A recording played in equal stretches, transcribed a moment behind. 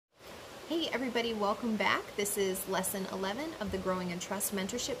Hey everybody, welcome back. This is lesson 11 of the Growing in Trust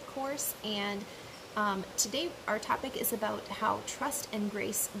Mentorship course, and today our topic is about how trust and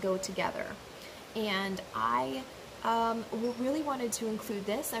grace go together. And I really wanted to include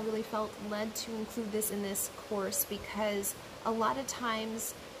this. I really felt led to include this in this course because a lot of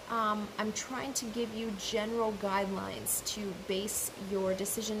times I'm trying to give you general guidelines to base your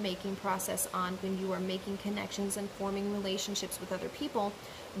decision-making process on when you are making connections and forming relationships with other people,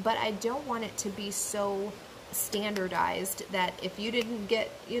 but I don't want it to be so standardized that if you didn't get,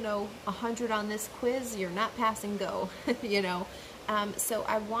 100 on this quiz, you're not passing go, So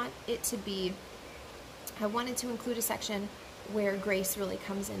I wanted to include a section where grace really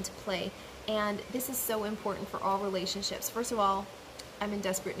comes into play, and this is so important for all relationships. First of all, I'm in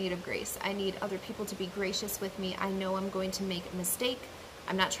desperate need of grace. I need other people to be gracious with me. I know I'm going to make a mistake.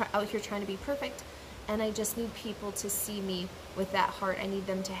 I'm not out here trying to be perfect, and I just need people to see me with that heart. I need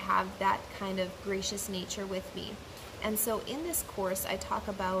them to have that kind of gracious nature with me. And so in this course, I talk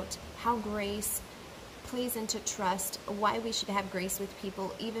about how grace plays into trust, why we should have grace with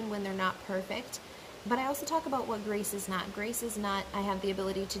people even when they're not perfect. But I also talk about what grace is not. Grace is not, I have the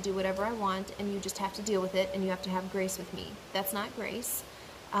ability to do whatever I want and you just have to deal with it and you have to have grace with me. That's not grace.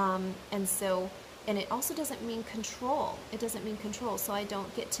 And it also doesn't mean control. It doesn't mean control. So I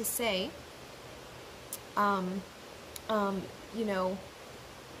don't get to say, you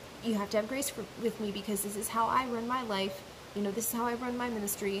have to have grace with me because this is how I run my life. This is how I run my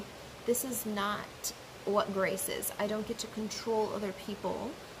ministry. This is not what grace is. I don't get to control other people.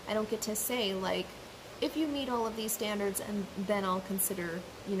 I don't get to say, like, if you meet all of these standards and then I'll consider,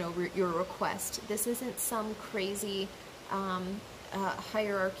 your request. This isn't some crazy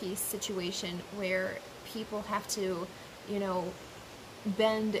hierarchy situation where people have to,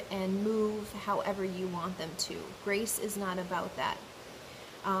 bend and move however you want them to. Grace is not about that.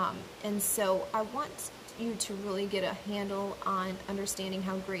 And so I want you to really get a handle on understanding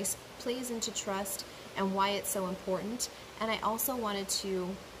how grace plays into trust and why it's so important. And I also wanted to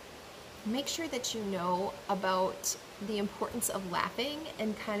make sure that you know about the importance of laughing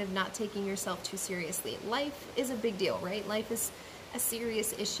and kind of not taking yourself too seriously. Life is a big deal, right? Life is a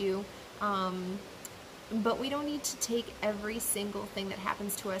serious issue, but we don't need to take every single thing that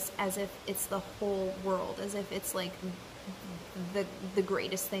happens to us as if it's the whole world, as if it's like the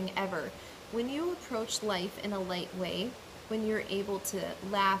greatest thing ever. When you approach life in a light way, when you're able to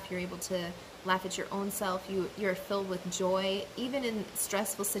laugh, you're able to laugh at your own self, you're filled with joy. Even in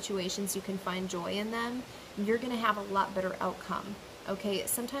stressful situations, you can find joy in them. You're going to have a lot better outcome. Okay,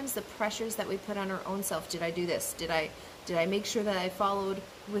 sometimes the pressures that we put on our own self, did I do this? Did I make sure that I followed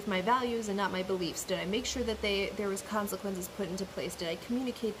with my values and not my beliefs? Did I make sure that there was consequences put into place? Did I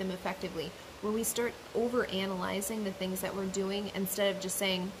communicate them effectively? When we start over-analyzing the things that we're doing instead of just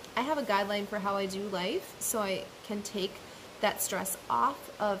saying, I have a guideline for how I do life so I can take that stress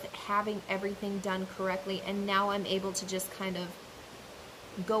off of having everything done correctly, and now I'm able to just kind of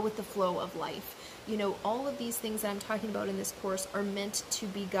go with the flow of life. All of these things that I'm talking about in this course are meant to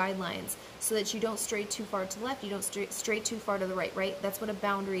be guidelines so that you don't stray too far to the left, you don't stray too far to the right? That's what a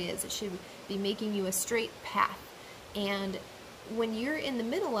boundary is. It should be making you a straight path. And when you're in the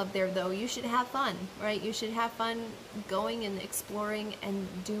middle of there, though, you should have fun, right? You should have fun going and exploring and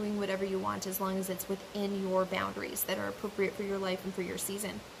doing whatever you want as long as it's within your boundaries that are appropriate for your life and for your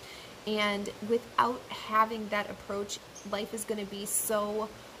season. And without having that approach, life is going to be so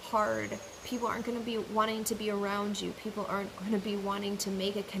hard. People aren't going to be wanting to be around you. People aren't going to be wanting to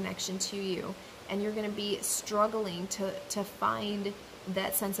make a connection to you. And you're going to be struggling to find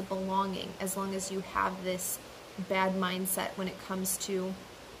that sense of belonging as long as you have this bad mindset when it comes to,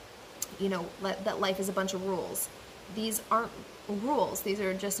 that life is a bunch of rules. These aren't rules. These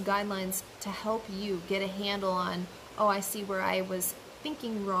are just guidelines to help you get a handle on, oh, I see where I was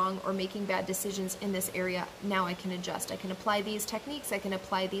thinking wrong or making bad decisions in this area. Now I can adjust. I can apply these techniques. I can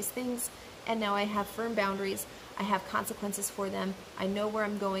apply these things. And now I have firm boundaries. I have consequences for them. I know where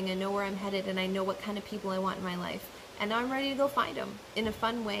I'm going. I know where I'm headed. And I know what kind of people I want in my life. And now I'm ready to go find them in a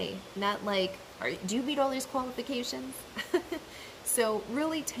fun way. Not like, do you meet all these qualifications? So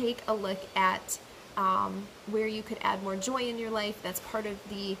really take a look at where you could add more joy in your life. That's part of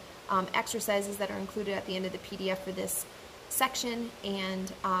the exercises that are included at the end of the PDF for this section.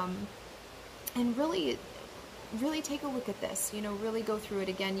 And really take a look at this. Really go through it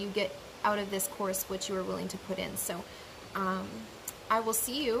again. You get out of this course what you are willing to put in. So I will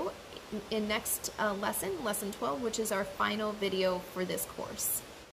see you in next lesson, lesson 12, which is our final video for this course.